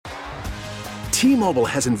T-Mobile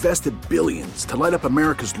has invested billions to light up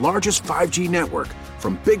America's largest 5G network,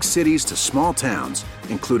 from big cities to small towns,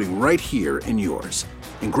 including right here in yours.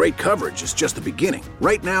 And great coverage is just the beginning.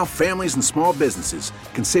 Right now, families and small businesses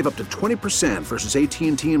can save up to 20% versus AT&T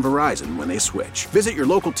and Verizon when they switch. Visit your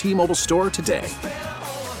local T-Mobile store today.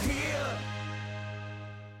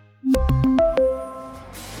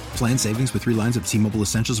 Plan savings with 3 lines of T-Mobile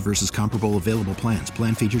Essentials versus comparable available plans.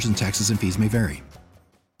 Plan features and taxes and fees may vary.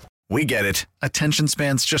 We get it. Attention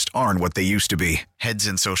spans just aren't what they used to be. Heads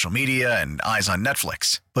in social media and eyes on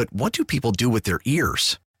Netflix. But what do people do with their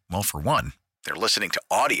ears? Well, for one, they're listening to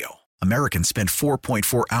audio. Americans spend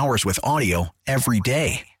 4.4 hours with audio every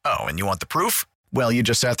day. Oh, and you want the proof? Well, you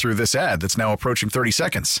just sat through this ad that's now approaching 30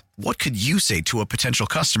 seconds. What could you say to a potential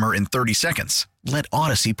customer in 30 seconds? Let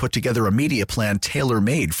Odyssey put together a media plan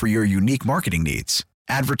tailor-made for your unique marketing needs.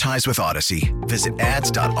 Advertise with Odyssey. Visit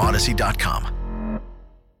ads.odyssey.com.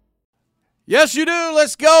 Yes, you do.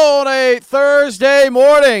 Let's go on a Thursday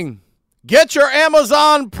morning. Get your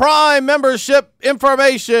Amazon Prime membership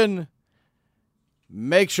information.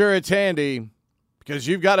 Make sure it's handy, because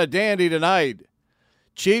you've got a dandy tonight.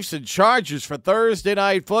 Chiefs and Chargers for Thursday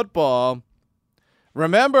night football.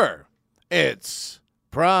 Remember, it's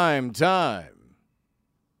prime time.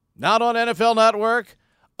 Not on NFL Network.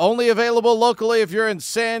 Only available locally if you're in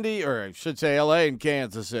Sandy, or I should say LA and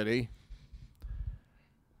Kansas City.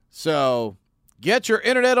 So get your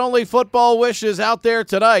internet-only football wishes out there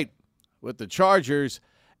tonight with the Chargers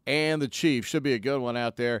and the Chiefs. Should be a good one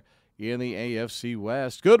out there in the AFC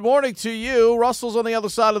West. Good morning to you. Russell's on the other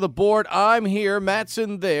side of the board. I'm here. Matt's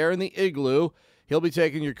in there in the igloo. He'll be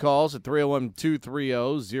taking your calls at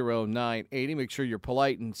 301-230-0980. Make sure you're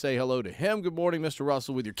polite and say hello to him. Good morning, Mr.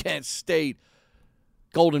 Russell, with your Kent State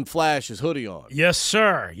Golden Flashes hoodie on. Yes,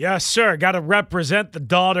 sir. Yes, sir. Got to represent the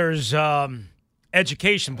daughter's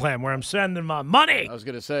education plan where I'm sending my money. I was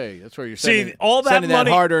going to say, that's where you're sending all that money, that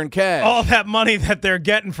hard-earned cash. All that money that they're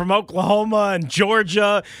getting from Oklahoma and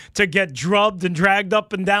Georgia to get drubbed and dragged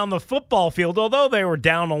up and down the football field, although they were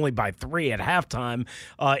down only by 3 at halftime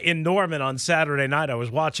in Norman on Saturday night. I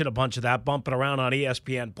was watching a bunch of that bumping around on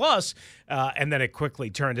ESPN+, and then it quickly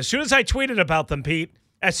turned. As soon as I tweeted about them, Pete,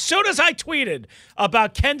 as soon as I tweeted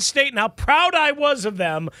about Kent State and how proud I was of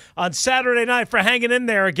them on Saturday night for hanging in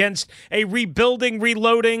there against a rebuilding,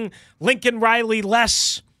 reloading, Lincoln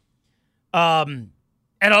Riley-less, and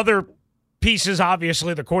other pieces,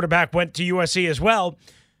 obviously, the quarterback went to USC as well,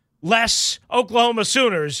 less Oklahoma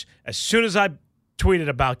Sooners, as soon as I tweeted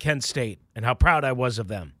about Kent State and how proud I was of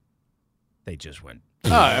them, they just went.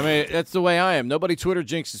 Oh, I mean, that's the way I am. Nobody Twitter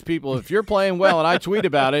jinxes people. If you're playing well and I tweet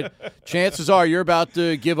about it, chances are you're about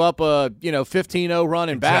to give up a 15-0 run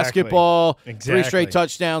in basketball, 3 straight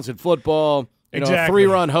touchdowns in football, a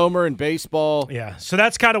 3-run homer in baseball. Yeah, so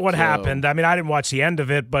that's kind of what happened. I mean, I didn't watch the end of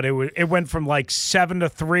it, but it went from like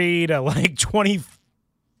 7-3 to like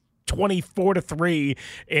 24-3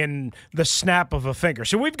 in the snap of a finger.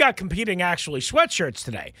 So we've got competing actually sweatshirts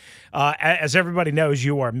today. As everybody knows,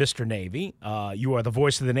 you are Mr. Navy. You are the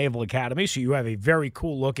voice of the Naval Academy, so you have a very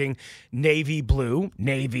cool-looking navy blue,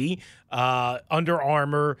 Navy, Under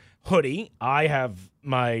Armour hoodie. I have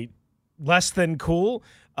my less than cool,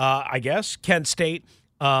 I guess, Kent State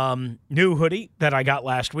new hoodie that I got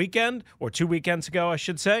last weekend, or 2 weekends ago, I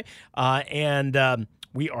should say. And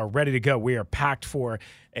we are ready to go. We are packed for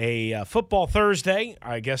a football Thursday,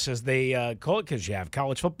 I guess, as they call it, because you have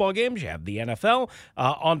college football games, you have the NFL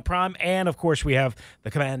on Prime, and, of course, we have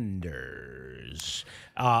the Commanders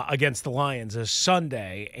against the Lions this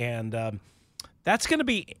Sunday. And that's going to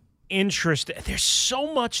be interesting. There's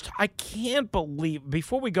so much I can't believe.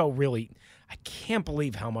 Before we go, really, I can't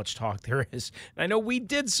believe how much talk there is. And I know we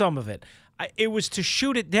did some of it. It was to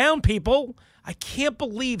shoot it down, people. I can't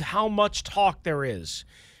believe how much talk there is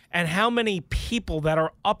and how many people that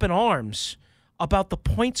are up in arms about the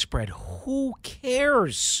point spread. Who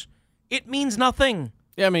cares? It means nothing.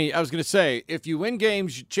 Yeah, I mean, I was going to say, if you win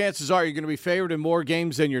games, chances are you're going to be favored in more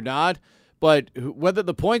games than you're not. But whether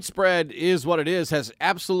the point spread is what it is has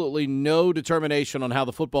absolutely no determination on how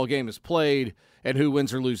the football game is played and who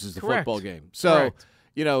wins or loses the football game. So,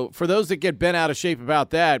 for those that get bent out of shape about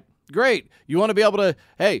that, great. You want to be able to,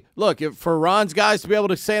 hey, look, for Ron's guys to be able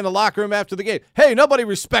to say in the locker room after the game, hey, nobody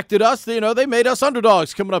respected us. They made us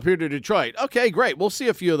underdogs coming up here to Detroit. Okay, great. We'll see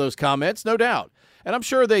a few of those comments, no doubt. And I'm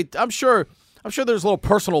sure there's a little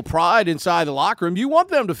personal pride inside the locker room. You want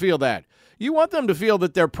them to feel that. You want them to feel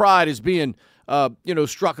that their pride is being,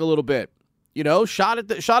 struck a little bit. Shot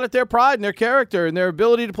at their pride and their character and their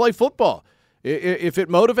ability to play football. If it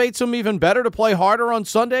motivates them even better to play harder on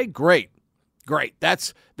Sunday, great.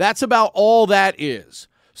 That's about all that is.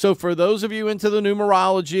 So for those of you into the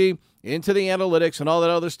numerology, into the analytics and all that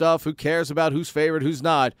other stuff, who cares about who's favored, who's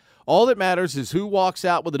not? All that matters is who walks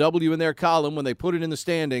out with a W in their column when they put it in the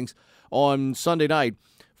standings on Sunday night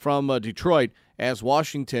from Detroit as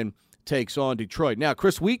Washington takes on Detroit. Now,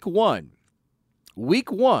 Chris, week one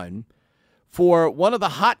for one of the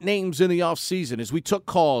hot names in the offseason, as we took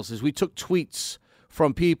calls, as we took tweets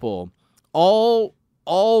from people all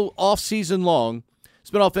offseason long, it's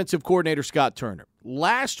been offensive coordinator Scott Turner.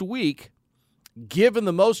 Last week, given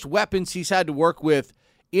the most weapons he's had to work with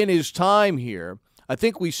in his time here, I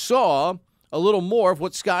think we saw a little more of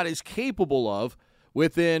what Scott is capable of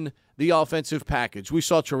within the offensive package. We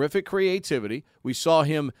saw terrific creativity. We saw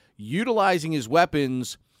him utilizing his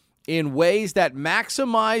weapons in ways that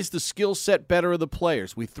maximize the skill set better of the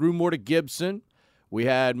players. We threw more to Gibson. We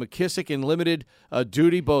had McKissick in limited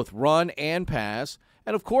duty, both run and pass.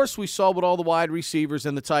 And, of course, we saw what all the wide receivers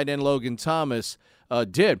and the tight end Logan Thomas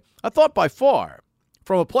did. I thought by far,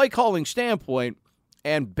 from a play-calling standpoint,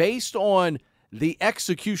 and based on the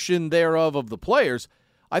execution thereof of the players,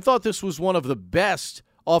 I thought this was one of the best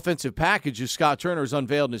offensive packages Scott Turner has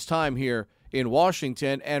unveiled in his time here in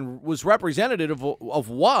Washington, and was representative of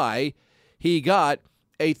why he got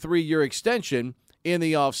a 3-year extension in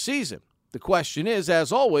the offseason. The question is,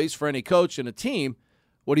 as always, for any coach and a team,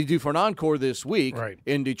 what do you do for an encore this week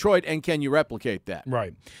in Detroit, and can you replicate that?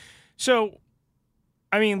 Right. So,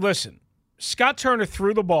 I mean, listen, Scott Turner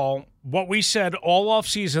threw the ball. What we said all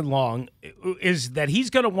offseason long is that he's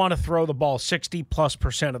going to want to throw the ball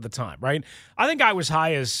 60+% of the time, right? I think I was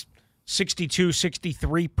high as 62,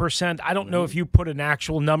 63%. I don't know if you put an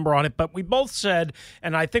actual number on it, but we both said,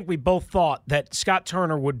 and I think we both thought that Scott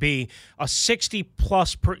Turner would be a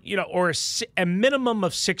 60+, or a minimum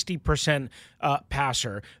of 60%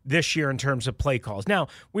 passer this year in terms of play calls. Now,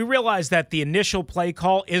 we realize that the initial play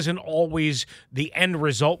call isn't always the end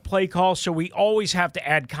result play call, so we always have to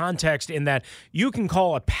add context in that you can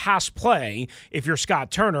call a pass play if you're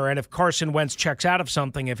Scott Turner, and if Carson Wentz checks out of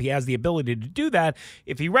something, if he has the ability to do that,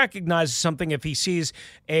 if he recognizes something, if he sees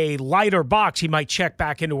a lighter box, he might check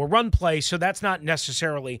back into a run play, so that's not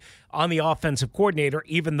necessarily on the offensive coordinator,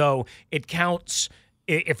 even though it counts.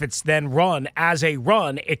 If it's then run as a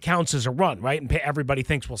run, it counts as a run, right? And everybody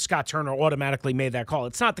thinks, well, Scott Turner automatically made that call.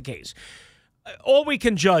 It's not the case. All we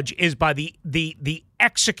can judge is by the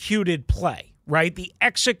executed play, right? The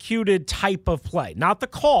executed type of play, not the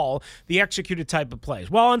call, the executed type of plays.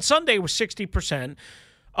 Well, on Sunday it was 60%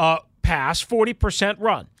 pass, 40%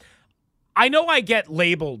 run. I know I get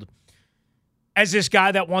labeled as this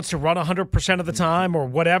guy that wants to run 100% of the time or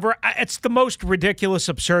whatever. It's the most ridiculous,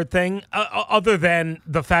 absurd thing, other than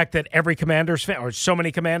the fact that every Commanders fan, or so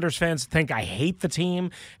many Commanders fans, think I hate the team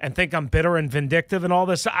and think I'm bitter and vindictive and all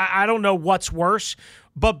this. I don't know what's worse,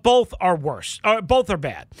 but both are worse. Both are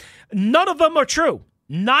bad. None of them are true.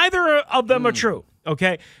 Neither of them are true.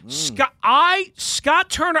 Okay? Scott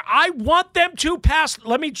Turner, I want them to pass.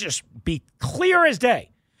 Let me just be clear as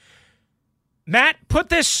day. Matt, put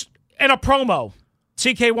this in a promo.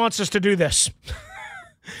 CK wants us to do this.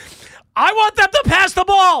 I want them to pass the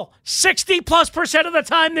ball 60+% of the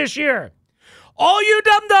time this year. All you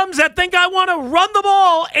dum-dums that think I want to run the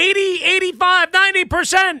ball 80, 85,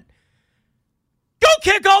 90%, go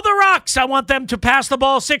kick all the rocks. I want them to pass the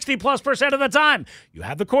ball 60+% of the time. You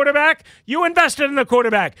have the quarterback. You invested in the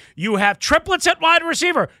quarterback. You have triplets at wide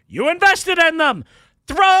receiver. You invested in them.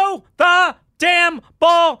 Throw the damn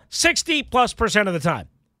ball 60+% of the time.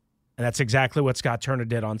 And that's exactly what Scott Turner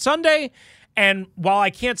did on Sunday. And while I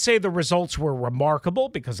can't say the results were remarkable,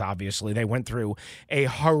 because obviously they went through a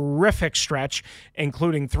horrific stretch,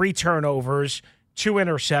 including 3 turnovers, 2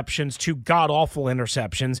 interceptions, 2 god-awful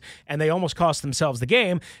interceptions, and they almost cost themselves the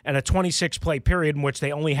game, and a 26-play period in which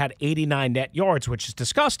they only had 89 net yards, which is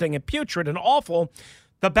disgusting and putrid and awful.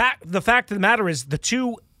 The fact of the matter is the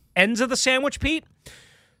 2 ends of the sandwich, Pete,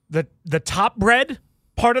 the top bread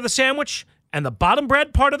part of the sandwich and the bottom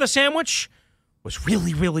bread part of the sandwich was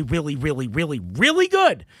really, really, really, really, really, really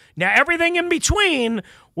good. Now, everything in between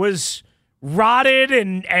was rotted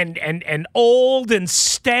and old and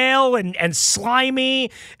stale and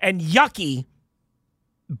slimy and yucky.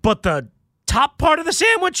 But the top part of the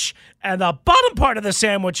sandwich and the bottom part of the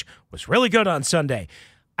sandwich was really good on Sunday.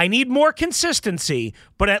 I need more consistency,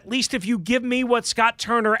 but at least if you give me what Scott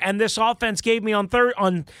Turner and this offense gave me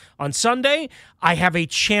on Sunday, I have a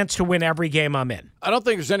chance to win every game I'm in. I don't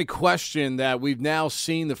think there's any question that we've now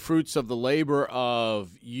seen the fruits of the labor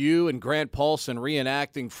of you and Grant Paulson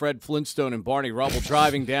reenacting Fred Flintstone and Barney Rubble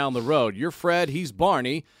driving down the road. You're Fred, he's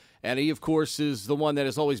Barney, and he, of course, is the one that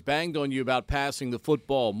has always banged on you about passing the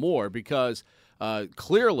football more because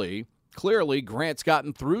clearly clearly Grant's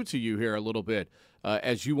gotten through to you here a little bit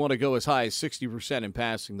as you want to go as high as 60% in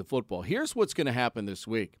passing the football. Here's what's going to happen this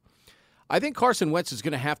week. I think Carson Wentz is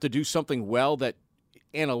going to have to do something well that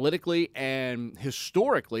analytically and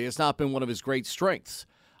historically has not been one of his great strengths.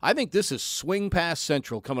 I think this is swing pass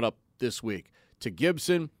central coming up this week to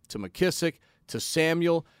Gibson, to McKissick, to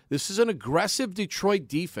Samuel. This is an aggressive Detroit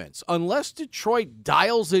defense. Unless Detroit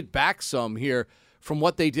dials it back some here from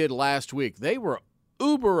what they did last week. They were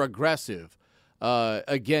uber aggressive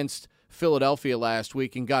against Philadelphia last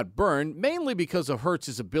week and got burned, mainly because of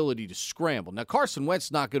Hurts' ability to scramble. Now, Carson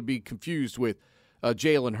Wentz not going to be confused with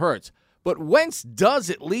Jalen Hurts, but Wentz does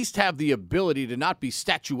at least have the ability to not be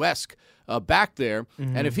statuesque back there.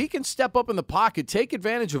 Mm-hmm. And if he can step up in the pocket, take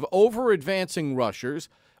advantage of over-advancing rushers,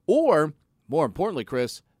 or, more importantly,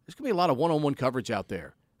 Chris, there's going to be a lot of one-on-one coverage out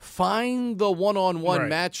there. Find the one-on-one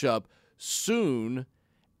matchup soon,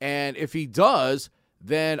 and if he does,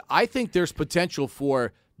 then I think there's potential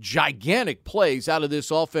for gigantic plays out of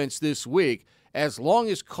this offense this week, as long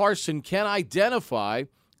as Carson can identify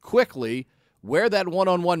quickly where that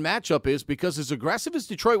one-on-one matchup is, because as aggressive as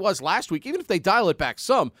Detroit was last week, even if they dial it back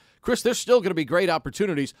some, Chris, there's still going to be great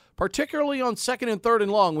opportunities, particularly on 2nd and 3rd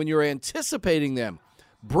and long when you're anticipating them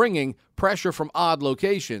bringing pressure from odd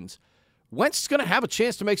locations. Wentz is going to have a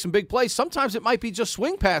chance to make some big plays. Sometimes it might be just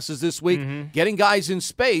swing passes this week, getting guys in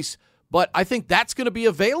space, but I think that's going to be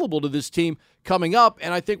available to this team coming up,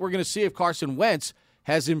 and I think we're going to see if Carson Wentz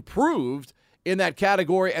has improved in that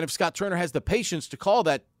category and if Scott Turner has the patience to call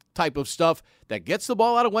that type of stuff that gets the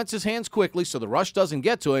ball out of Wentz's hands quickly so the rush doesn't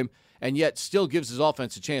get to him and yet still gives his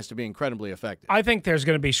offense a chance to be incredibly effective. I think there's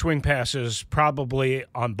going to be swing passes probably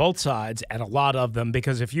on both sides, and a lot of them,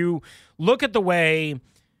 because if you look at the way,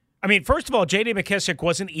 I mean, first of all, J.D. McKissick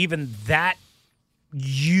wasn't even that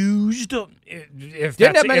used. Didn't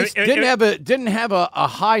have a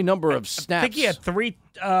high number of snaps. I think he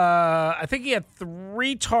had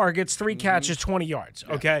three targets, 3 catches, 20 yards.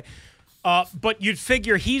 Okay, but you'd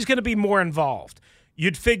figure he's going to be more involved.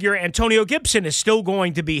 You'd figure Antonio Gibson is still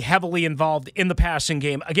going to be heavily involved in the passing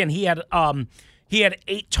game. Again, he had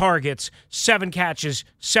 8 targets, 7 catches,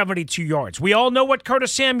 72 yards. We all know what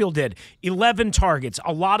Curtis Samuel did. 11 targets,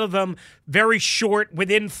 a lot of them very short,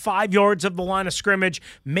 within 5 yards of the line of scrimmage,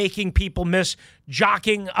 making people miss,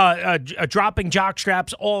 dropping jock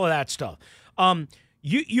straps, all of that stuff.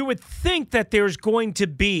 You would think that there's going to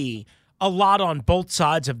be a lot on both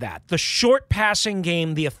sides of that. The short passing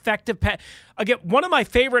game, the effective again, one of my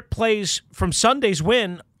favorite plays from Sunday's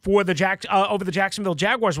win for the over the Jacksonville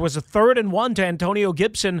Jaguars was a 3rd and 1 to Antonio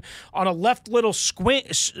Gibson on a left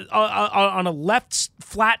on a left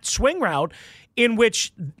flat swing route in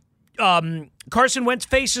which Carson Wentz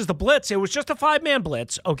faces the blitz. It was just a 5-man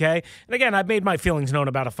blitz, okay? And again, I've made my feelings known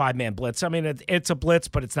about a 5-man blitz. I mean, it's a blitz,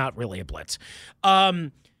 but it's not really a blitz.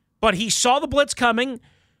 But he saw the blitz coming,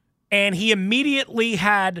 and he immediately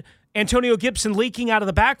had Antonio Gibson leaking out of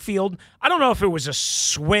the backfield. I don't know if it was a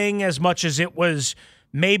swing as much as it was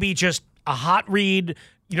maybe just a hot read,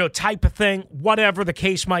 type of thing, whatever the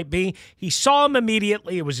case might be. He saw him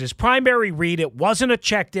immediately. It was his primary read. It wasn't a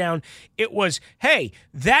check down. It was, hey,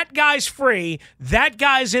 that guy's free. That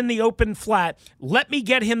guy's in the open flat. Let me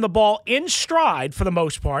get him the ball in stride for the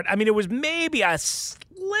most part. I mean, it was maybe a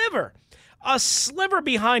sliver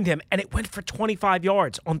behind him, and it went for 25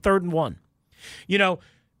 yards on 3rd and 1.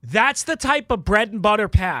 That's the type of bread and butter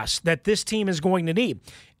pass that this team is going to need.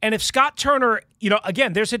 And if Scott Turner,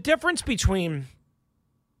 again, there's a difference between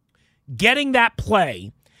getting that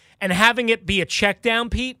play and having it be a check down,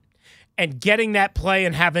 Pete, and getting that play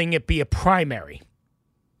and having it be a primary.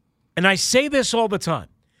 And I say this all the time.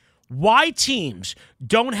 Why teams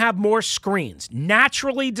don't have more screens,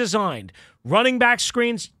 naturally designed running back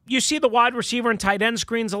screens? You see the wide receiver and tight end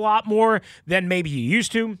screens a lot more than maybe you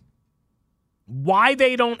used to. Why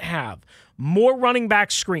they don't have more running back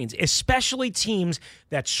screens, especially teams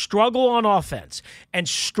that struggle on offense and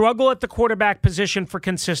struggle at the quarterback position for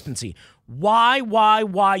consistency. Why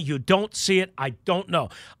you don't see it, I don't know.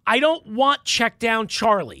 I don't want check down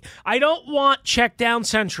Charlie. I don't want check down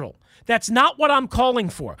Central. That's not what I'm calling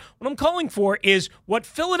for. What I'm calling for is what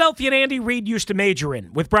Philadelphia and Andy Reid used to major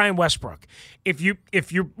in with Brian Westbrook. If you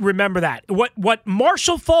remember that. What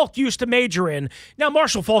Marshall Faulk used to major in. Now,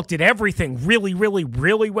 Marshall Faulk did everything really, really,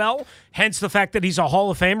 really well, hence the fact that he's a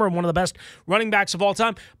Hall of Famer and one of the best running backs of all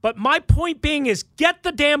time. But my point being is get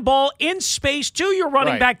the damn ball in space to your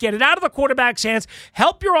running back, get it out of the quarterback's hands,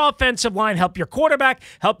 help your offensive line, help your quarterback,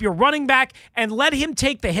 help your running back, and let him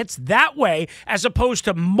take the hits that way as opposed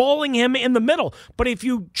to mauling him in the middle. But if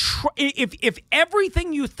you if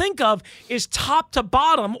everything you think of is top to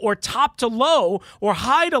bottom or top to low or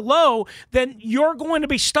high to low, then you're going to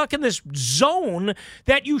be stuck in this zone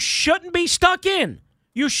that you shouldn't be stuck in.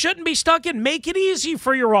 You shouldn't be stuck in. Make it easy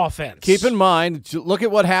for your offense. Keep in mind, look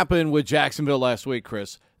at what happened with Jacksonville last week,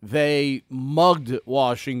 Chris. They mugged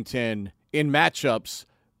Washington in matchups,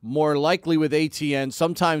 more likely with ATN,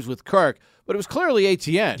 sometimes with Kirk, but it was clearly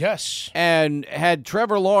ATN. Yes. And had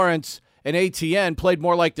Trevor Lawrence and ATN played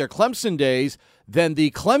more like their Clemson days than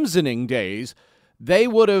the Clemsoning days, they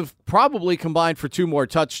would have probably combined for 2 more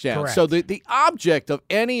touchdowns. Correct. So the object of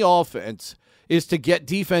any offense is to get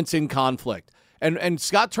defense in conflict. And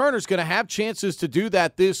Scott Turner's going to have chances to do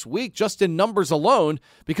that this week just in numbers alone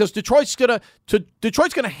because Detroit's going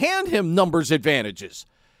to hand him numbers advantages.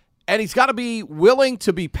 And he's got to be willing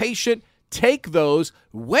to be patient, take those.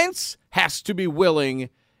 Wentz has to be willing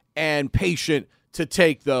and patient to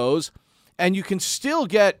take those. And you can still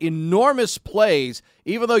get enormous plays,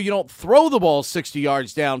 even though you don't throw the ball 60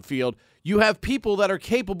 yards downfield. You have people that are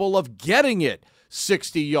capable of getting it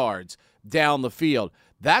 60 yards down the field.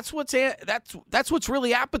 That's what's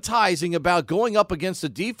really appetizing about going up against a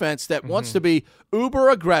defense that wants to be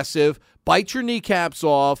uber aggressive, bite your kneecaps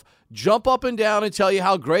off, jump up and down and tell you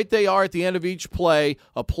how great they are at the end of each play,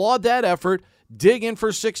 applaud that effort, dig in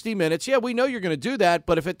for 60 minutes. Yeah, we know you're going to do that,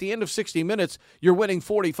 but if at the end of 60 minutes you're winning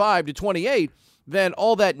 45-28, then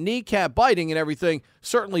all that kneecap biting and everything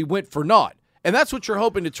certainly went for naught. And that's what you're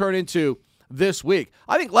hoping to turn into this week.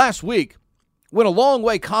 I think last week went a long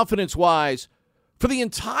way confidence-wise for the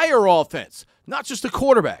entire offense, not just the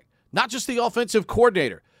quarterback, not just the offensive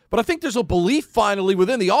coordinator. But I think there's a belief finally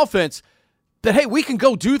within the offense that, hey, we can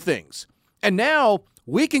go do things. And now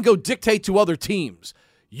we can go dictate to other teams.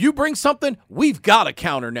 You bring something, we've got a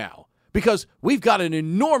counter now because we've got an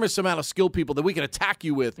enormous amount of skilled people that we can attack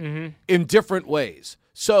you with in different ways.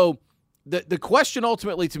 So the question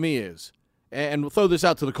ultimately to me is, and we'll throw this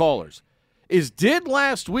out to the callers, is did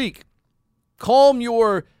last week calm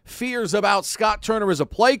your fears about Scott Turner as a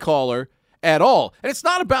play caller at all? And it's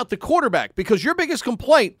not about the quarterback because your biggest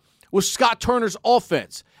complaint was Scott Turner's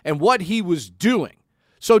offense and what he was doing.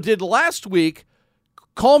 So did last week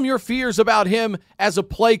calm your fears about him as a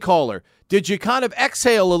play caller? Did you kind of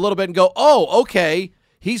exhale a little bit and go, oh, okay,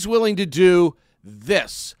 he's willing to do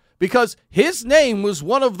this? Because his name was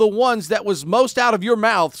one of the ones that was most out of your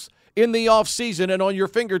mouths in the offseason and on your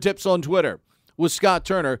fingertips on Twitter was Scott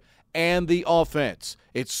Turner and the offense.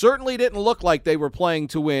 It certainly didn't look like they were playing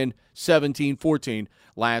to win 17-14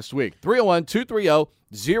 last week.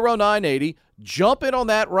 301-230-0980. Jump in on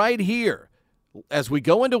that right here as we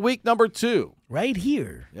go into week number 2. Right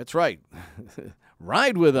here. That's right.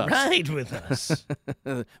 Ride with us. Ride with us.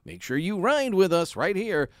 Make sure you ride with us right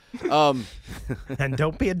here. And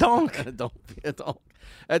don't be a donk. Don't be a donk.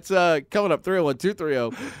 That's coming up,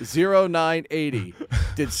 301-230-0980.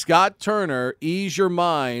 Did Scott Turner ease your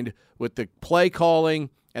mind with the play calling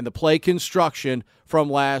and the play construction from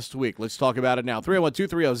last week? Let's talk about it now.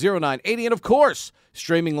 301-230-0980. And, of course,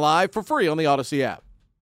 streaming live for free on the Odyssey app.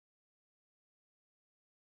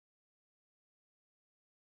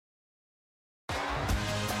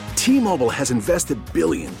 T-Mobile has invested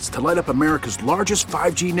billions to light up America's largest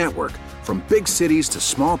 5G network from big cities to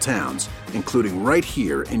small towns, including right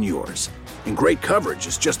here in yours. And great coverage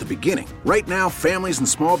is just the beginning. Right now, families and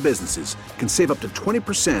small businesses can save up to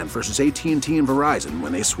 20% versus AT&T and Verizon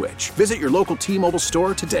when they switch. Visit your local T-Mobile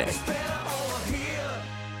store today.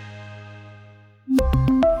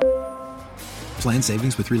 Plan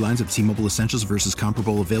savings with 3 lines of T-Mobile Essentials versus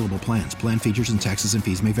comparable available plans. Plan features and taxes and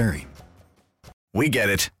fees may vary. We get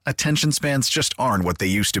it. Attention spans just aren't what they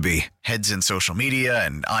used to be. Heads in social media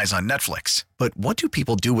and eyes on Netflix. But what do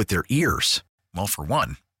people do with their ears? Well, for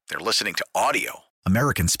one, they're listening to audio.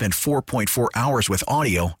 Americans spend 4.4 hours with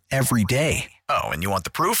audio every day. Oh, and you want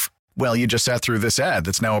the proof? Well, you just sat through this ad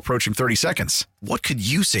that's now approaching 30 seconds. What could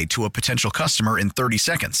you say to a potential customer in 30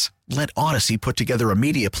 seconds? Let Odyssey put together a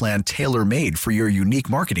media plan tailor-made for your unique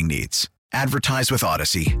marketing needs. Advertise with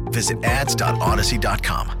Odyssey. Visit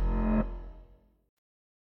ads.odyssey.com.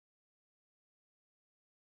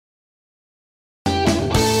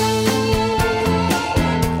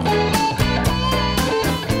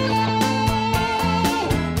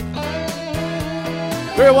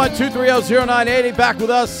 301-230-0980. Back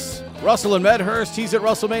with us, Russell and Medhurst. He's at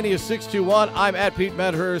WrestleMania 621. I'm at Pete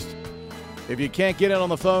Medhurst. If you can't get in on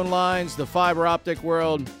the phone lines, the fiber optic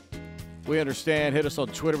world, we understand. Hit us on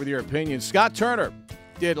Twitter with your opinion. Scott Turner,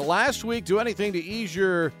 did last week do anything to ease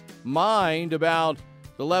your mind about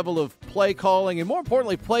the level of play calling and, more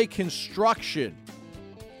importantly, play construction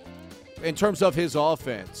in terms of his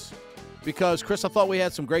offense? because, Chris, I thought we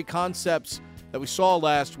had some great concepts that we saw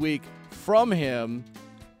last week from him.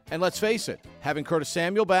 And let's face it, having Curtis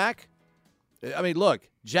Samuel back, I mean, look,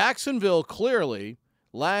 Jacksonville clearly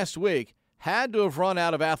last week had to have run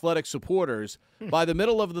out of athletic supporters by the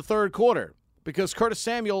middle of the third quarter because Curtis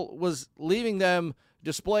Samuel was leaving them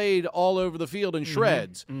displayed all over the field in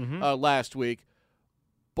shreds last week.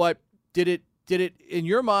 But did it, in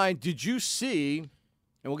your mind, did you see, and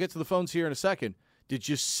we'll get to the phones here in a second, did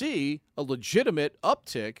you see a legitimate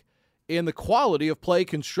uptick in the quality of play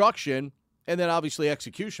construction and then obviously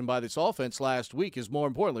execution by this offense last week is more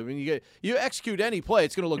importantly. I mean, you execute any play,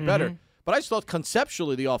 it's going to look better. But I just thought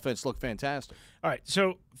conceptually the offense looked fantastic. All right,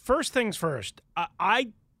 so first things first, I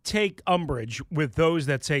take umbrage with those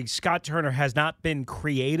that say Scott Turner has not been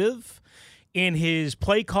creative in his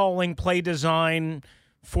play calling, play design,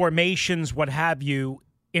 formations, what have you,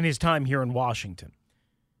 in his time here in Washington.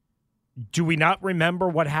 Do we not remember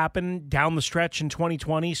what happened down the stretch in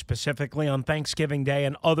 2020, specifically on Thanksgiving Day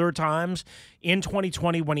and other times in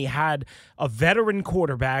 2020 when he had a veteran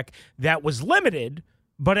quarterback that was limited,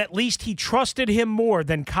 but at least he trusted him more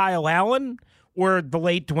than Kyle Allen or the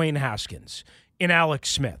late Dwayne Haskins in Alex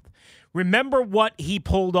Smith? Remember what he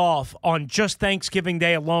pulled off on just Thanksgiving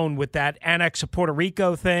Day alone with that Annex of Puerto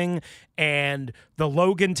Rico thing and the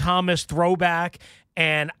Logan Thomas throwback.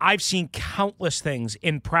 And I've seen countless things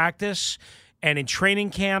in practice and in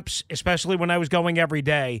training camps, especially when I was going every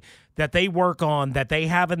day, that they work on, that they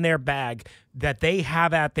have in their bag, that they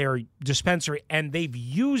have at their dispensary, and they've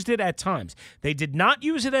used it at times. They did not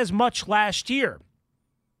use it as much last year.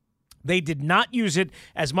 They did not use it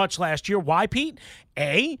as much last year. Why, Pete?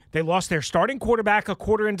 A, they lost their starting quarterback a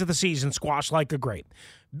quarter into the season, squashed like a grape.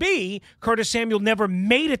 B, Curtis Samuel never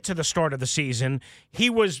made it to the start of the season. He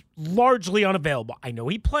was largely unavailable. I know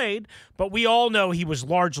he played, but we all know he was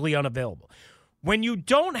largely unavailable. When you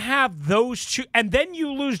don't have those two, and then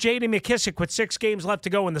you lose J.D. McKissick with 6 games left to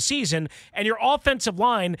go in the season, and your offensive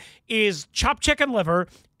line is chopped chicken liver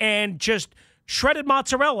and just shredded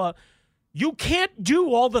mozzarella, you can't do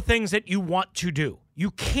all the things that you want to do.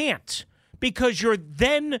 You can't, because you're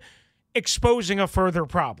then exposing a further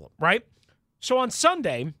problem, right? So on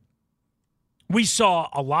Sunday, we saw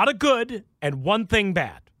a lot of good and one thing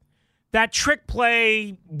bad. That trick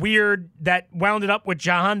play, weird, that wound up with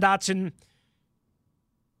Jahan Dotson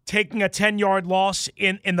taking a 10-yard loss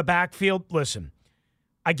in the backfield. Listen,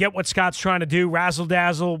 I get what Scott's trying to do,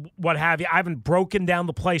 razzle-dazzle, what have you. I haven't broken down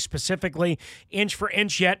the play specifically inch for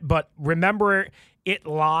inch yet, but remember it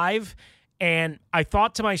live. And I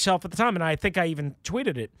thought to myself at the time, and I think I even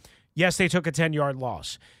tweeted it, yes, they took a 10-yard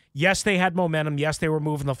loss. Yes, they had momentum. Yes, they were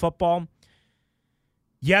moving the football.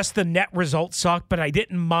 Yes, the net result sucked, but I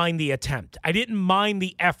didn't mind the attempt. I didn't mind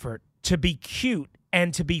the effort to be cute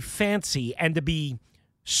and to be fancy and to be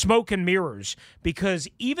smoke and mirrors, because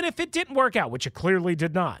even if it didn't work out, which it clearly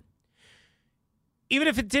did not, even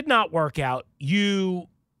if it did not work out, you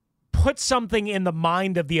put something in the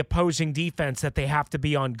mind of the opposing defense that they have to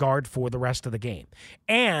be on guard for the rest of the game,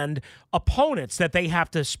 and opponents that they have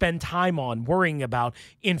to spend time on worrying about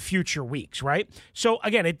in future weeks, right? So,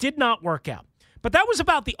 again, it did not work out. But that was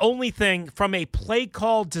about the only thing from a play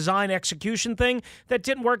call, design, execution thing that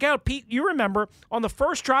didn't work out. Pete, you remember on the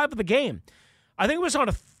first drive of the game, I think it was on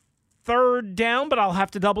a third down, but I'll have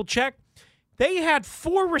to double check. They had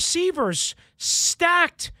 4 receivers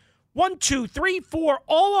stacked, 1, 2, 3, 4,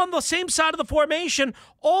 all on the same side of the formation,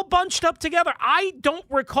 all bunched up together. I don't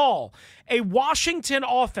recall a Washington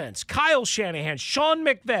offense, Kyle Shanahan, Sean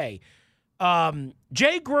McVay,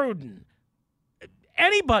 Jay Gruden,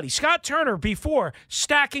 anybody, Scott Turner before,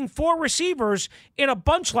 stacking 4 receivers in a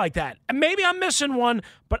bunch like that. And maybe I'm missing one,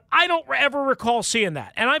 but I don't ever recall seeing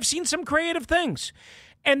that. And I've seen some creative things.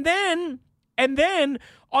 And then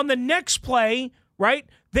on the next play, right,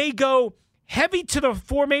 they go heavy to the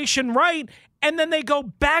formation right, and then they go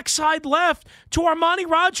backside left to Armani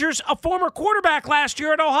Rogers, a former quarterback last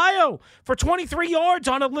year at Ohio, for 23 yards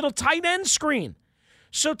on a little tight end screen.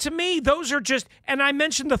 So to me, those are just, and I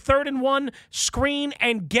mentioned the 3rd and 1 screen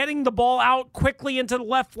and getting the ball out quickly into the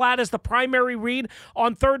left flat as the primary read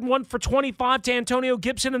on 3rd and 1 for 25 to Antonio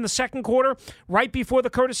Gibson in the second quarter, right before the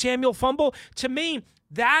Curtis Samuel fumble. To me,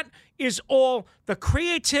 that is all the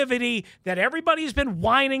creativity that everybody's been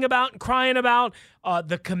whining about and crying about,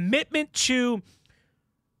 the commitment to,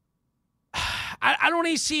 I don't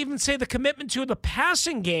even say the commitment to the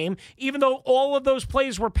passing game, even though all of those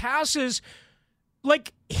plays were passes.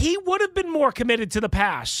 Like, he would have been more committed to the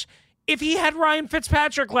pass if he had Ryan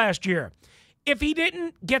Fitzpatrick last year. If he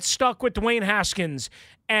didn't get stuck with Dwayne Haskins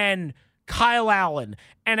and Kyle Allen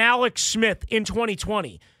and Alex Smith in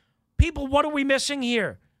 2020. People, what are we missing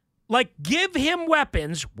here? Like, give him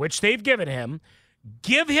weapons, which they've given him.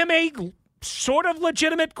 Give him a sort of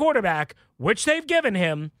legitimate quarterback, which they've given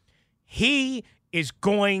him. He is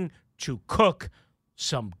going to cook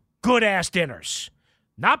some good-ass dinners.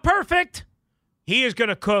 Not perfect. He is going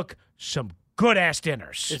to cook some good-ass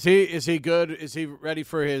dinners. Is he good? Is he ready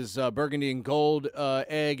for his burgundy and gold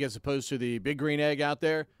egg as opposed to the big green egg out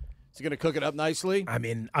there? Is he going to cook it up nicely? I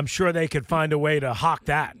mean, I'm sure they could find a way to hawk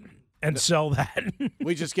that and sell that.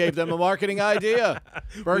 We just gave them a marketing idea.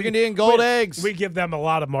 Burgundy and gold eggs. We give them a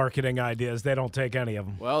lot of marketing ideas. They don't take any of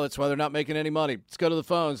them. Well, that's why they're not making any money. Let's go to the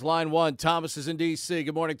phones. Line 1, Thomas is in D.C.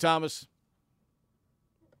 Good morning, Thomas.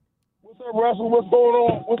 What's up, Russell? What's going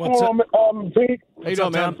on? What's going on, Pete? How you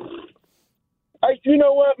doing, man? Hey, you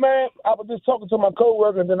know what, man? I was just talking to my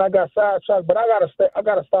coworker, and then I got sidetracked. But I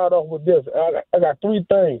gotta start off with this. I got 3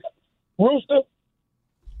 things. Rooster.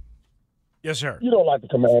 Yes, sir. You don't like the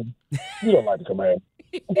command. You don't like the command.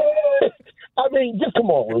 I mean, just come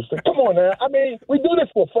on, Rooster. Come on, man. I mean, we do this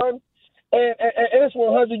for fun. And it's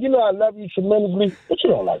 100. You know I love you tremendously, but you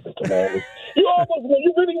don't like the Commanders. You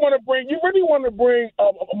really want to bring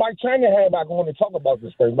Mike Shanahan back on and talk about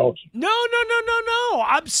this thing, don't you? No.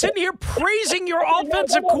 I'm sitting here praising your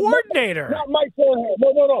offensive coordinator. Not Mike Shanahan.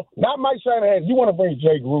 No. Not Mike Shanahan. You want to bring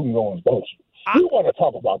Jay Gruden on, don't you? You want to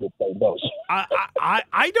talk about this thing, don't you?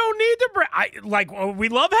 I don't need to bring. We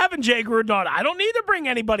love having Jay Gruden on. I don't need to bring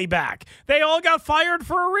anybody back. They all got fired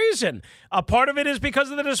for a reason. A part of it is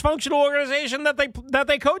because of the dysfunctional organization that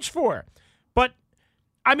they coach for. But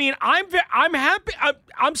I mean, I'm happy.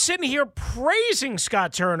 I'm sitting here praising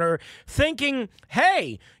Scott Turner, thinking,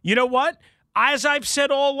 hey, you know what? As I've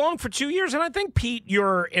said all along for 2 years, and I think, Pete,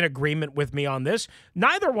 you're in agreement with me on this,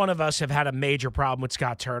 neither one of us have had a major problem with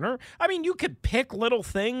Scott Turner. I mean, you could pick little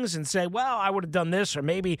things and say, well, I would have done this or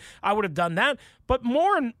maybe I would have done that. But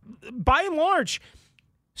by and large,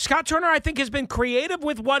 Scott Turner, I think, has been creative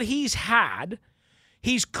with what he's had.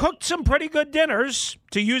 He's cooked some pretty good dinners,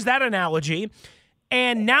 to use that analogy.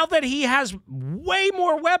 And now that he has way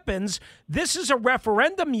more weapons, this is a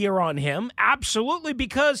referendum year on him, absolutely,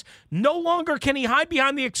 because no longer can he hide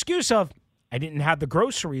behind the excuse of, I didn't have the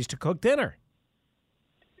groceries to cook dinner.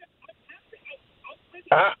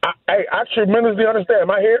 I tremendously understand.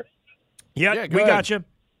 Am I here? Yeah, we got you.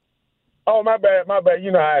 Oh, my bad.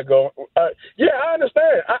 You know how I go. Yeah, I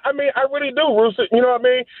understand. I mean, I really do, Rooster. You know what I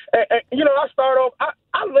mean? And I start off,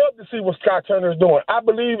 I love to see what Scott Turner's doing. I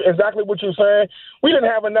believe exactly what you're saying. We didn't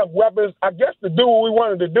have enough weapons, I guess, to do what we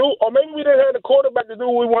wanted to do, or maybe we didn't have the quarterback to do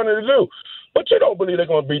what we wanted to do. But you don't believe they're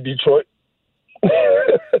going to beat Detroit.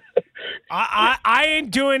 I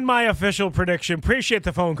ain't doing my official prediction. Appreciate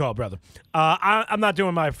the phone call, brother. I'm not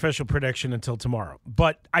doing my official prediction until tomorrow.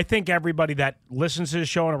 But I think everybody that listens to the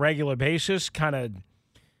show on a regular basis kind of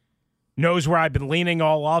knows where I've been leaning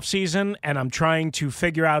all offseason, and I'm trying to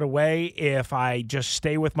figure out a way if I just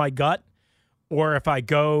stay with my gut or if I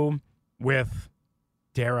go with,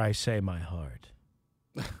 dare I say, my heart.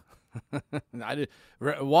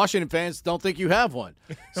 Washington fans don't think you have one,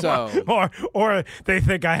 so or they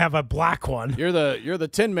think I have a black one. You're the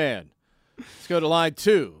Tin Man. Let's go to line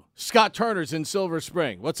 2. Scott Turner's in Silver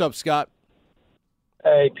Spring. What's up, Scott?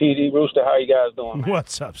 Hey, PD, Rooster, how you guys doing, man?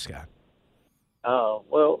 What's up, Scott?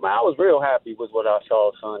 Well, man, I was real happy with what I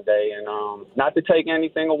saw Sunday, and not to take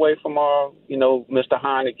anything away from our, Mr.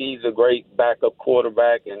 Heinicke. He's a great backup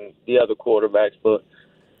quarterback, and the other quarterbacks, but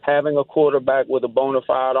having a quarterback with a bona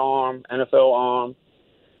fide arm, NFL arm,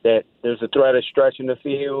 that there's a threat of stretching the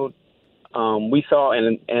field. We saw,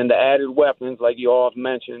 and the added weapons, like you all have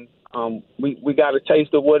mentioned, we got a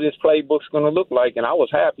taste of what his playbook's going to look like, and I was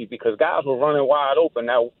happy because guys were running wide open.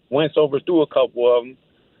 Now, Wentz overthrew a couple of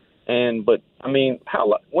them, but I mean,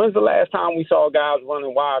 when's the last time we saw guys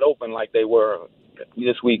running wide open like they were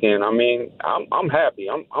this weekend? I mean, I'm happy.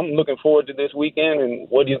 I'm looking forward to this weekend and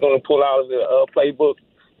what he's going to pull out of the playbook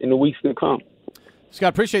in the weeks to come. Scott,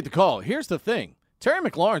 appreciate the call. Here's the thing. Terry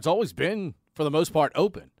McLaurin's always been, for the most part,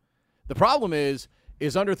 open. The problem is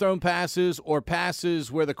underthrown passes or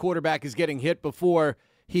passes where the quarterback is getting hit before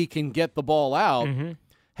he can get the ball out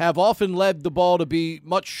have often led the ball to be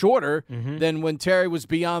much shorter than when Terry was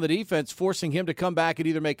beyond the defense, forcing him to come back and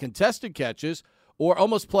either make contested catches or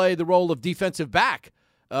almost play the role of defensive back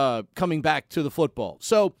coming back to the football.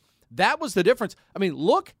 So that was the difference. I mean,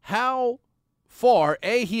 look how far,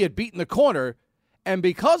 he had beaten the corner, and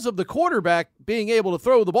because of the quarterback being able to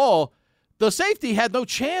throw the ball, the safety had no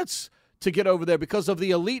chance to get over there because of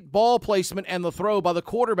the elite ball placement and the throw by the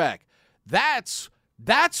quarterback. That's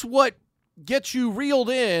what gets you reeled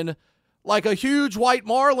in like a huge white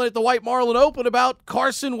marlin at the White Marlin Open about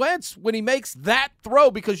Carson Wentz when he makes that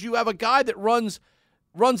throw, because you have a guy that runs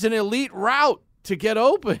runs an elite route to get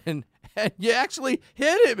open, and you actually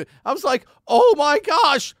hit him. I was like, oh my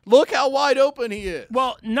gosh, look how wide open he is.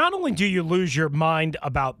 Well, not only do you lose your mind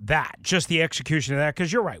about that, just the execution of that,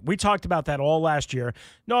 because you're right. We talked about that all last year.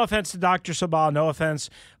 No offense to Dr. Sabah, no offense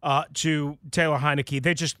to Taylor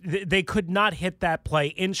Heineke. They could not hit that play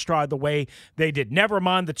in stride the way they did. Never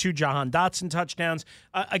mind the 2 Jahan Dotson touchdowns.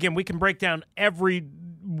 Again, we can break down every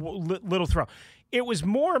little throw. It was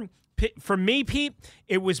more, for me, Pete,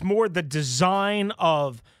 it was more the design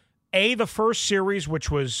of the first series, which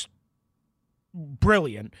was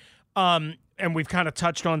brilliant, and we've kind of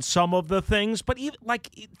touched on some of the things, but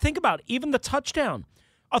think about it, even the touchdown,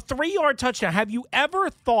 a 3-yard touchdown. Have you ever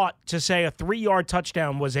thought to say a 3-yard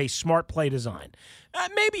touchdown was a smart play design?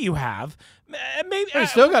 Maybe you have. Maybe you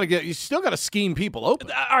still got to scheme people open.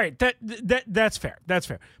 All right, that's fair. That's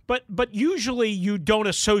fair. But usually you don't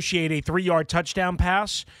associate a 3-yard touchdown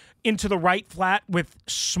pass into the right flat with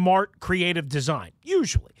smart creative design.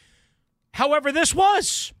 Usually. However, this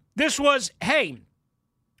was, hey,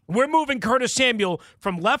 we're moving Curtis Samuel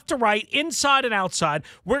from left to right, inside and outside.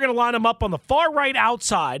 We're going to line him up on the far right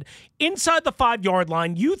outside, inside the 5-yard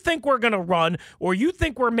line. You think we're going to run, or you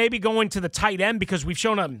think we're maybe going to the tight end because we've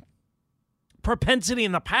shown a propensity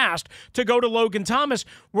in the past to go to Logan Thomas.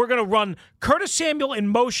 We're going to run Curtis Samuel in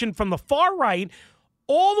motion from the far right,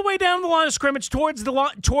 all the way down the line of scrimmage towards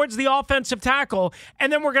the offensive tackle,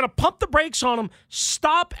 and then we're going to pump the brakes on him,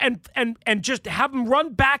 stop, and just have him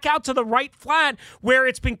run back out to the right flat where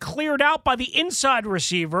it's been cleared out by the inside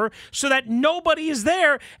receiver so that nobody is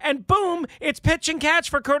there, and boom, it's pitch and catch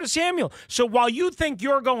for Curtis Samuel. So while you think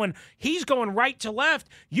he's going right to left,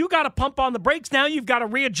 you got to pump on the brakes now. You've got to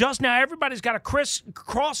readjust now. Everybody's got to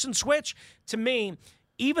cross and switch. To me,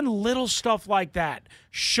 even little stuff like that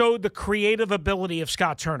showed the creative ability of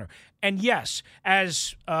Scott Turner. And yes,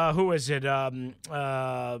 as who is it?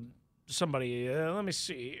 Somebody, let me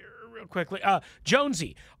see here real quickly.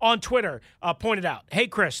 Jonesy on Twitter pointed out, hey,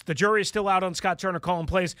 Chris, the jury is still out on Scott Turner calling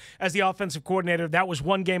plays as the offensive coordinator. That was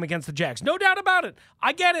one game against the Jags. No doubt about it.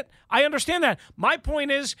 I get it. I understand that. My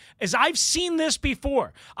point is I've seen this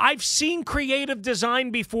before. I've seen creative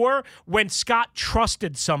design before when Scott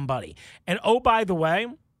trusted somebody. And oh, by the way,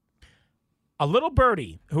 a little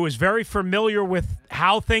birdie who is very familiar with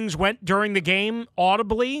how things went during the game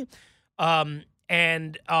audibly,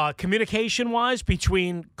 and communication-wise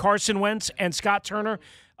between Carson Wentz and Scott Turner,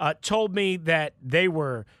 told me that they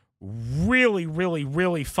were really, really,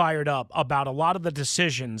 really fired up about a lot of the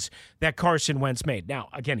decisions that Carson Wentz made. Now,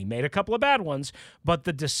 again, he made a couple of bad ones, but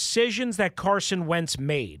the decisions that Carson Wentz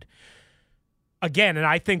made, again, and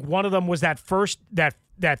I think one of them was that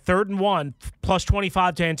 3rd and 1, plus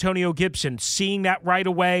 25 to Antonio Gibson, seeing that right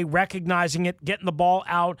away, recognizing it, getting the ball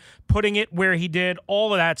out, putting it where he did,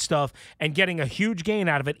 all of that stuff, and getting a huge gain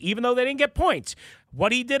out of it, even though they didn't get points.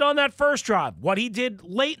 What he did on that first drive, what he did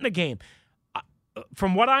late in the game,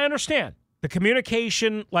 from what I understand, the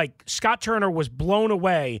communication, like Scott Turner was blown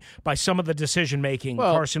away by some of the decision-making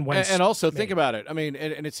Carson Wentz and also made. Think about it. I mean,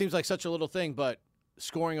 and it seems like such a little thing, but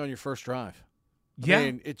scoring on your first drive. Yeah. I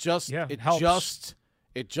mean, it helps.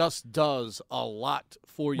 It just does a lot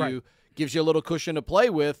for you. Right. Gives you a little cushion to play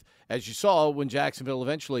with, as you saw when Jacksonville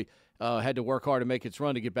eventually had to work hard to make its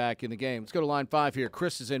run to get back in the game. Let's go to line 5 here.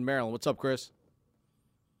 Chris is in Maryland. What's up, Chris?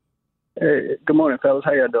 Hey, good morning, fellas.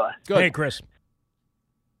 How y'all doing? Good. Hey, Chris.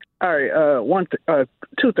 All right,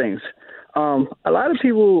 two things. A lot of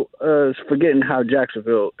people forgetting how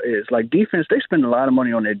Jacksonville is. Like defense, they spend a lot of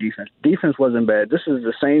money on their defense. Defense wasn't bad. This is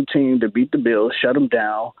the same team that beat the Bills, shut them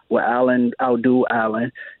down, with Allen outdo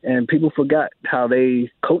Allen, and people forgot how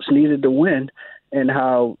coach needed to win and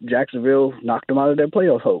how Jacksonville knocked them out of their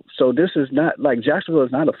playoff hope. So this is not like Jacksonville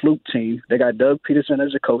is not a fluke team. They got Doug Peterson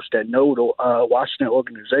as a coach that knows the Washington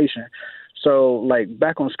organization. So, like,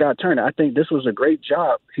 back on Scott Turner, I think this was a great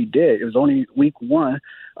job he did. It was only week 1.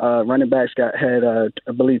 Running backs had,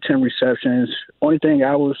 I believe, 10 receptions. Only thing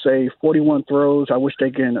I would say, 41 throws. I wish they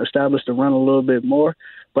can establish the run a little bit more.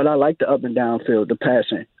 But I like the up and down field, the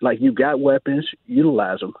passing. Like, you got weapons,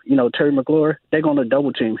 utilize them. You know, Terry McLaurin, they're going to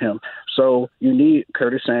double team him. So you need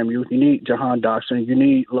Curtis Samuel, you need Jahan Dotson, you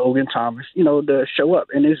need Logan Thomas, to show up.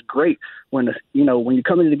 And it's great when you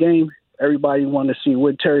come into the game, everybody want to see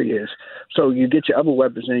what Terry is. So you get your other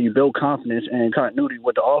weapons and you build confidence and continuity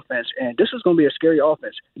with the offense. And this is going to be a scary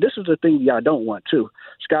offense. This is the thing y'all don't want, too.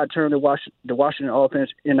 Scott Turner, the Washington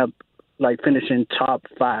offense, end up finishing top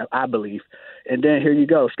 5, I believe. And then here you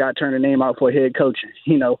go, Scott Turner name out for head coaching,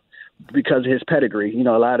 because of his pedigree. A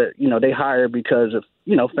lot of, they hire because of,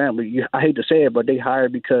 family. I hate to say it, but they hire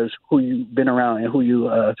because who you've been around and who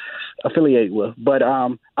you affiliate with. But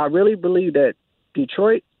I really believe that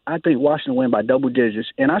Detroit, I think Washington win by double digits.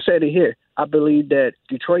 And I said it here. I believe that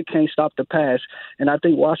Detroit can't stop the pass, and I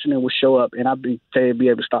think Washington will show up, and they'll be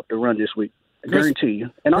able to stop the run this week. I guarantee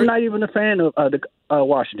you. And I'm not even a fan of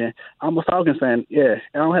Washington. I'm a Falcons fan. Yeah,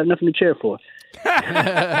 I don't have nothing to cheer for. Dude,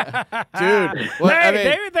 well,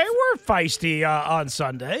 they were feisty on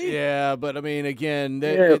Sunday. Yeah, but I mean, again,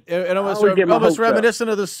 I almost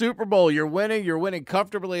reminiscent of the Super Bowl. You're winning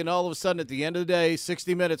comfortably, and all of a sudden, at the end of the day,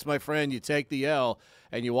 60 minutes, my friend, you take the L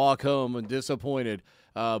and you walk home and disappointed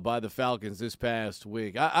by the Falcons this past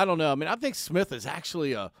week. I don't know. I mean, I think Smith is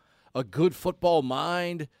actually a good football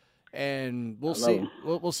mind. And we'll see.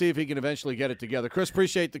 We'll see if he can eventually get it together. Chris,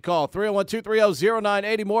 appreciate the call.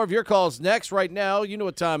 301-230-0980. More of your calls next. Right now, you know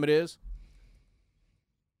what time it is.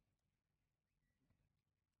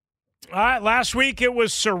 All right, last week it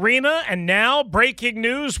was Serena, and now breaking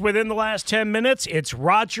news within the last 10 minutes, it's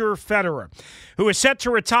Roger Federer, who is set to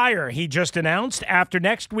retire, he just announced, after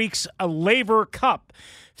next week's Laver Cup.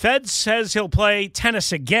 Fed says he'll play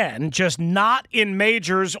tennis again, just not in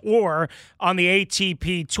majors or on the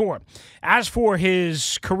ATP Tour. As for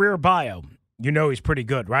his career bio, you know he's pretty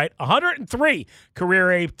good, right? 103 career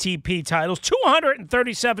ATP titles,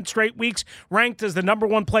 237 straight weeks ranked as the number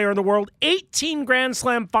one player in the world, 18 Grand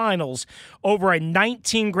Slam finals over a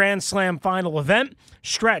 19 Grand Slam final event.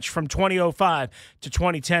 Stretch from 2005 to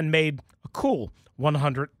 2010 made a cool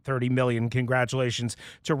 $130 million. Congratulations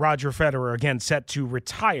to Roger Federer, again set to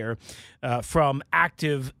retire from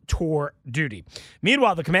active tour duty.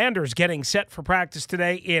 Meanwhile, the Commanders getting set for practice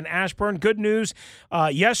today in Ashburn. Good news,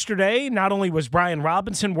 yesterday, not only was Brian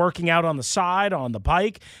Robinson working out on the side, on the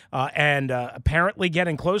bike, and apparently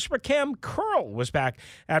getting closer, but Cam Curl was back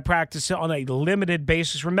at practice on a limited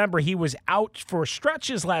basis. Remember, he was out for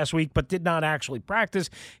stretches last week, but did not actually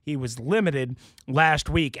practice. He was limited last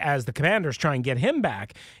week as the Commanders try and get him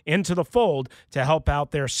back into the fold to help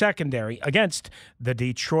out their secondary against the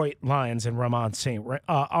Detroit Lions and Amon St.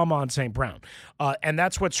 Brown. And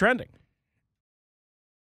that's what's trending.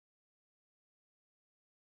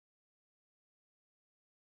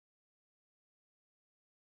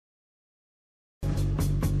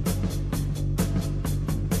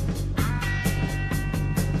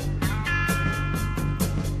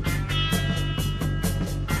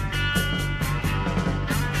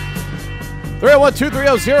 Three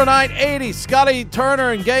 301-230-0980. Scotty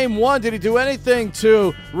Turner in game one. Did he do anything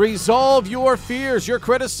to resolve your fears, your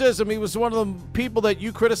criticism? He was one of the people that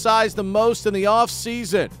you criticized the most in the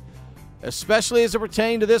offseason, especially as it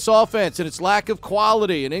pertained to this offense and its lack of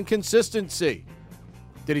quality and inconsistency.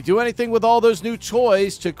 Did he do anything with all those new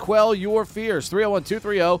toys to quell your fears?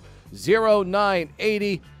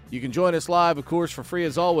 301-230-0980. You can join us live, of course, for free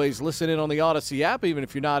as always. Listen in on the Odyssey app, even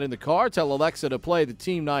if you're not in the car. Tell Alexa to play the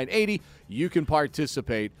Team 980. You can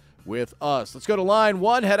participate with us. Let's go to line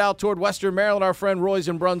one, head out toward Western Maryland. Our friend Roy's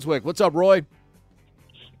in Brunswick. What's up, Roy?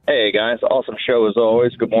 Hey, guys. Awesome show as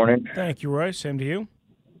always. Good morning. Thank you, Roy. Same to you.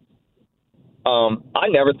 I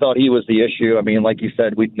never thought he was the issue. I mean, like you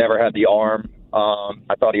said, we'd never had the arm.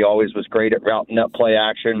 I thought he always was great at routing up play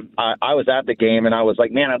action. I was at the game, and I was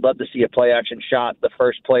like, man, I'd love to see a play action shot the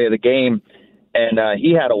first play of the game. And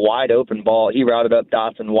he had a wide open ball. He routed up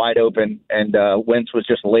Dotson wide open, and Wentz was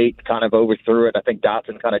just late, kind of overthrew it. I think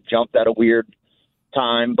Dotson kind of jumped at a weird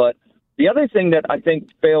time. But the other thing that I think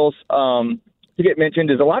fails to get mentioned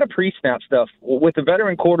is a lot of pre-snap stuff. With the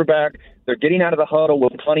veteran quarterback, they're getting out of the huddle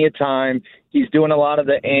with plenty of time. He's doing a lot of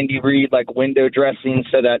the Andy Reid, like, window dressing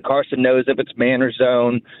so that Carson knows if it's man or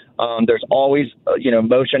zone. There's always,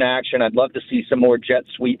 motion action. I'd love to see some more jet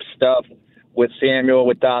sweep stuff with Samuel,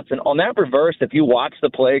 with Dotson. On that reverse, if you watch the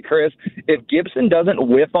play, Chris, if Gibson doesn't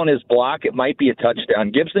whiff on his block, it might be a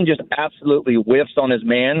touchdown. Gibson just absolutely whiffs on his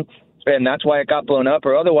man, and that's why it got blown up,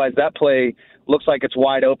 or otherwise that play looks like it's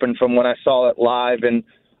wide open from when I saw it live. And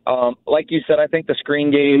like you said, I think the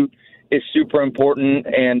screen game is super important,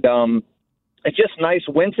 and it's just nice.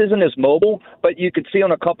 Wentz isn't as mobile, but you could see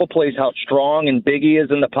on a couple plays how strong and big he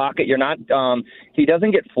is in the pocket. He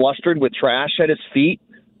doesn't get flustered with trash at his feet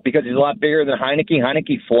because he's a lot bigger than Heineke.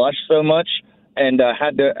 Heineke flushed so much and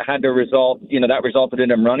had to result, that resulted in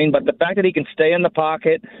him running. But the fact that he can stay in the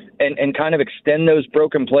pocket and kind of extend those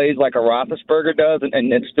broken plays like a Roethlisberger does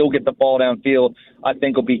and still get the ball downfield, I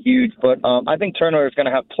think will be huge. But I think Turner is going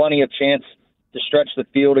to have plenty of chance to stretch the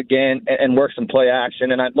field again and work some play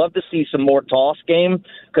action. And I'd love to see some more toss game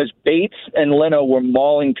because Bates and Leno were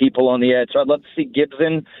mauling people on the edge. So I'd love to see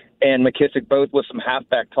Gibson and McKissick both with some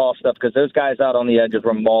halfback toss stuff because those guys out on the edges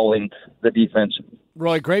were mauling the defense.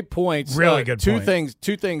 Roy, great points. Really good two point.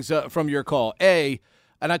 Two things from your call. A,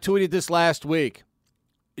 and I tweeted this last week,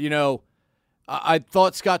 I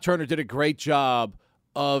thought Scott Turner did a great job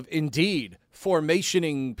of, indeed,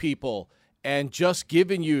 formationing people and just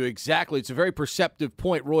giving you exactly, it's a very perceptive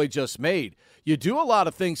point Roy just made. You do a lot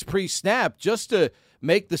of things pre-snap just to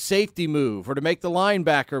make the safety move or to make the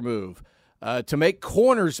linebacker move, to make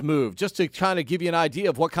corners move, just to kind of give you an idea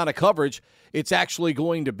of what kind of coverage it's actually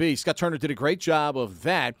going to be. Scott Turner did a great job of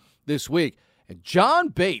that this week. And John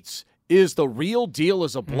Bates is the real deal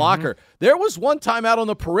as a blocker. There was one time out on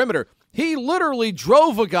the perimeter, he literally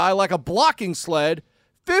drove a guy like a blocking sled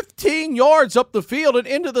 15 yards up the field and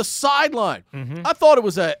into the sideline. I thought it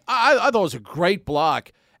was I thought it was a great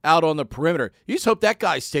block out on the perimeter. You just hope that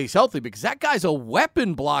guy stays healthy because that guy's a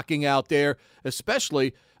weapon blocking out there,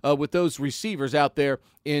 especially with those receivers out there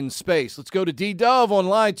in space. Let's go to D-Dove on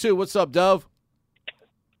line 2. What's up, Dove?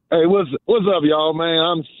 Hey, what's up, y'all, man?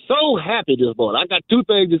 I'm so happy this morning. I got 2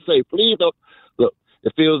 things to say. Please don't. Look,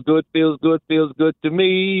 it feels good to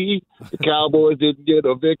me. The Cowboys didn't get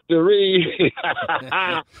a victory.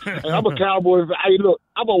 I'm a Cowboy. Look,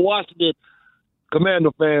 I'm a Washington Commander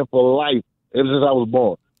fan for life ever since I was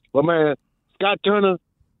born. But, man, Scott Turner,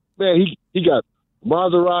 man, he got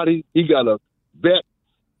Maserati. He got a Bet.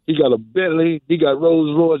 He got a Bentley. He got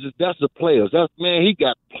Rolls Royces. That's the players. He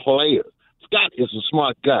got players. Scott is a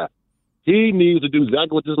smart guy. He needs to do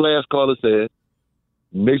exactly what this last caller said.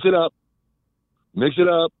 Mix it up. Do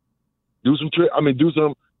some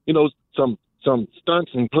some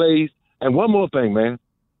stunts and plays. And one more thing, man,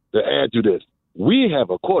 to add to this. We have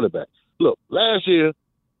a quarterback. Look, last year,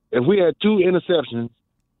 if we had 2 interceptions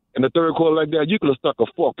in the third quarter like that, you could have stuck a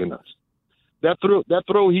fork in us. That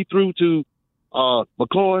throw he threw to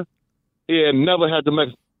McLaurin, he had never had to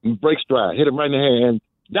break stride. Hit him right in the hand. And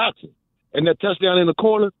Dotson. And that touchdown in the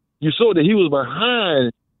corner, you saw that he was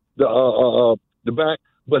behind the back,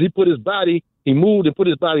 but he moved and put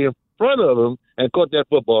his body in front of him and caught that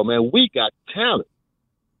football, man. We got talent.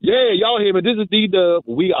 Yeah, y'all hear me. This is D-Dub.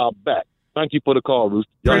 We are back. Thank you for the call, Rooster.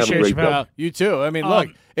 Y'all have a great day. You too. I mean, look,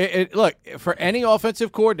 for any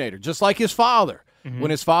offensive coordinator, just like his father, when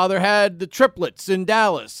his father had the triplets in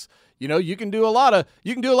Dallas, you can do a lot of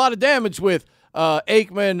damage with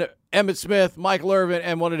Aikman, Emmitt Smith, Michael Irvin,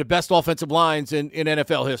 and one of the best offensive lines in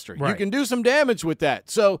NFL history. Right. You can do some damage with that.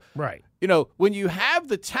 So, when you have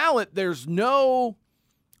the talent, there's no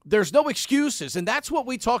excuses, and that's what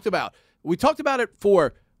we talked about. We talked about it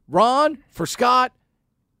for Ron, for Scott,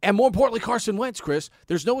 and more importantly, Carson Wentz, Chris.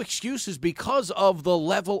 There's no excuses because of the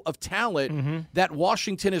level of talent that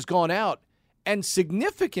Washington has gone out and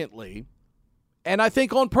significantly, and I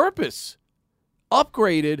think on purpose,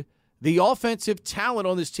 upgraded the offensive talent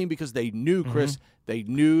on this team because they knew, Chris, they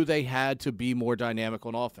knew they had to be more dynamic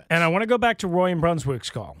on offense. And I want to go back to Roy and Brunswick's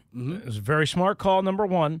call. It was a very smart call, number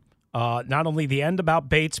one. Not only the end about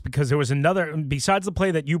Bates, because there was another, besides the play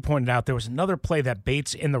that you pointed out, there was another play that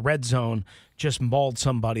Bates in the red zone just mauled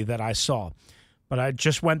somebody that I saw. But I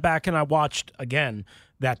just went back and I watched, again,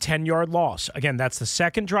 that 10-yard loss. Again, that's the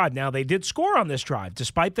second drive. Now, they did score on this drive,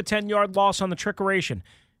 despite the 10-yard loss on the trickeration.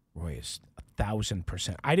 Roy is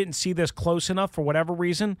 1,000%. I didn't see this close enough for whatever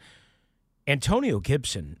reason. Antonio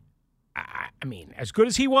Gibson, I mean, as good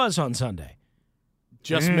as he was on Sunday,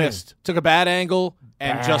 just missed. Took a bad angle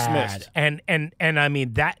and just missed. And I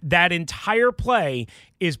mean that entire play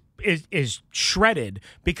is shredded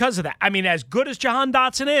because of that. I mean, as good as Jahan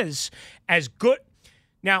Dotson is, as good.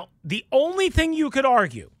 Now, the only thing you could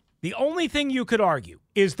argue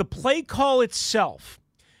is the play call itself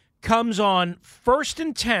comes on 1st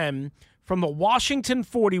and 10 from the Washington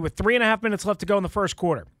 40 with 3.5 minutes left to go in the first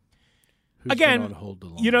quarter. Who's Again,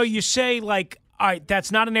 you say, like, all right,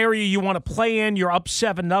 that's not an area you want to play in. You're up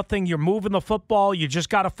 7-0. You're moving the football. You just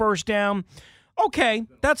got a first down. Okay,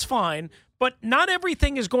 that's fine. But not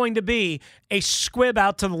everything is going to be a squib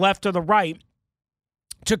out to the left or the right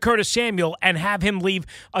to Curtis Samuel and have him leave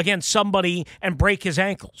against somebody and break his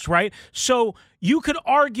ankles, right? So you could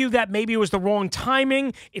argue that maybe it was the wrong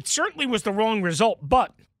timing. It certainly was the wrong result.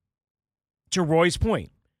 But to Roy's point,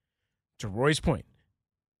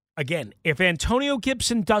 again, if Antonio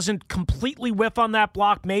Gibson doesn't completely whiff on that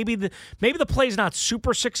block, maybe the play's not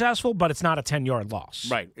super successful, but it's not a 10-yard loss.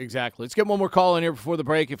 Right, exactly. Let's get one more call in here before the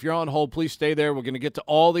break. If you're on hold, please stay there. We're going to get to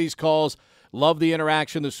all these calls. Love the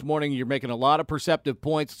interaction this morning. You're making a lot of perceptive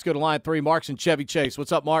points. Let's go to line 3. Mark's in Chevy Chase.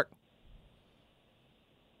 What's up, Mark?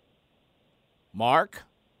 Mark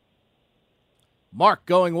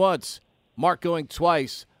going once. Mark going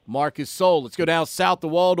twice. Mark is sold. Let's go down south to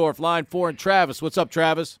Waldorf, line 4, and Travis. What's up,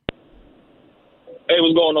 Travis? Hey,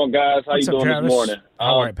 what's going on, guys? How What's you up, doing Travis? this morning?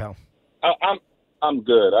 All right, pal. I'm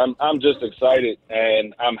good. I'm just excited,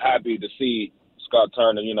 and I'm happy to see Scott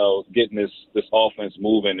Turner, getting this offense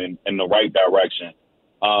moving in the right direction.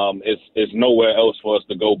 It's nowhere else for us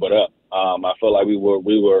to go but up. I feel like we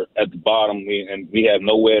were at the bottom, and we have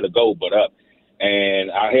nowhere to go but up.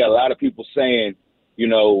 And I hear a lot of people saying,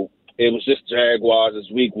 it was just Jaguars.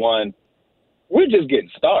 It's week one. We're just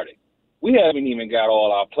getting started. We haven't even got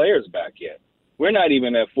all our players back yet. We're not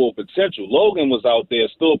even at full potential. Logan was out there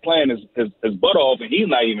still playing his butt off, and he's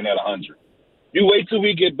not even at 100. You wait till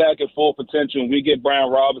we get back at full potential and we get Brian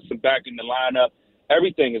Robinson back in the lineup,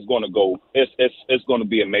 everything is going to go. It's going to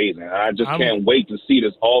be amazing. I just can't wait to see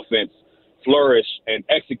this offense flourish and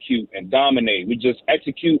execute and dominate. We just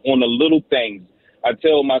execute on the little things. I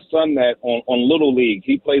tell my son that on Little League.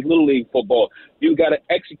 He plays Little League football. You got to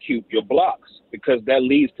execute your blocks because that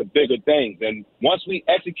leads to bigger things. And once we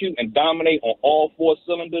execute and dominate on all four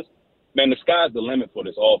cylinders, man, the sky's the limit for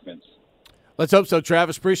this offense. Let's hope so,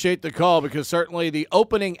 Travis. Appreciate the call because certainly the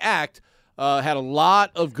opening act had a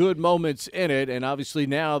lot of good moments in it, and obviously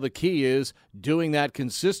now the key is doing that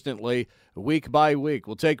consistently week by week.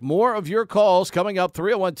 We'll take more of your calls coming up,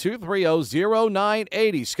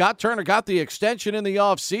 301-230-0980. Scott Turner got the extension in the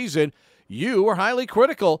offseason. You were highly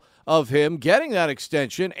critical of him getting that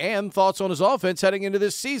extension and thoughts on his offense heading into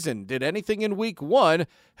this season. Did anything in week one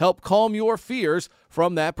help calm your fears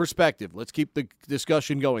from that perspective? Let's keep the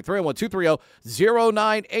discussion going.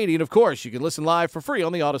 301-230-0980. And, of course, you can listen live for free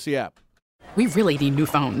on the Odyssey app. We really need new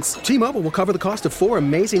phones. T-Mobile will cover the cost of 4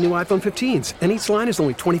 amazing new iPhone 15s, and each line is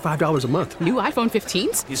only $25 a month. New iPhone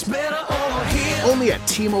 15s? It's better over here. Only at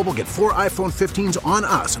T-Mobile, get 4 iPhone 15s on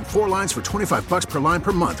us and 4 lines for $25 per line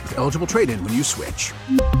per month with eligible trade-in when you switch.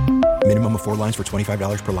 Minimum of 4 lines for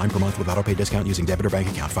 $25 per line per month with autopay discount using debit or bank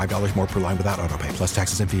account. $5 more per line without autopay, plus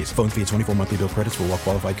taxes and fees. Phone fee at 24 monthly bill credits for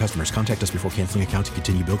well-qualified customers. Contact us before canceling account to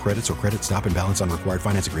continue bill credits or credit stop and balance on required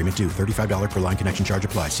finance agreement due. $35 per line connection charge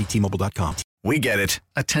applies. See T-Mobile.com. We get it.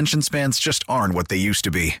 Attention spans just aren't what they used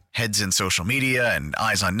to be. Heads in social media and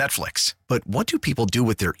eyes on Netflix. But what do people do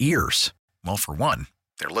with their ears? Well, for one,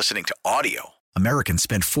 they're listening to audio. Americans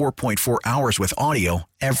spend 4.4 hours with audio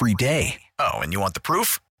every day. Oh, and you want the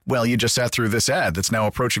proof? Well, you just sat through this ad that's now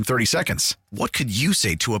approaching 30 seconds. What could you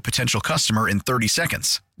say to a potential customer in 30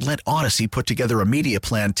 seconds? Let Odyssey put together a media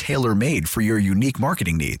plan tailor-made for your unique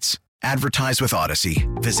marketing needs. Advertise with Odyssey.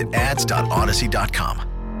 Visit ads.odyssey.com.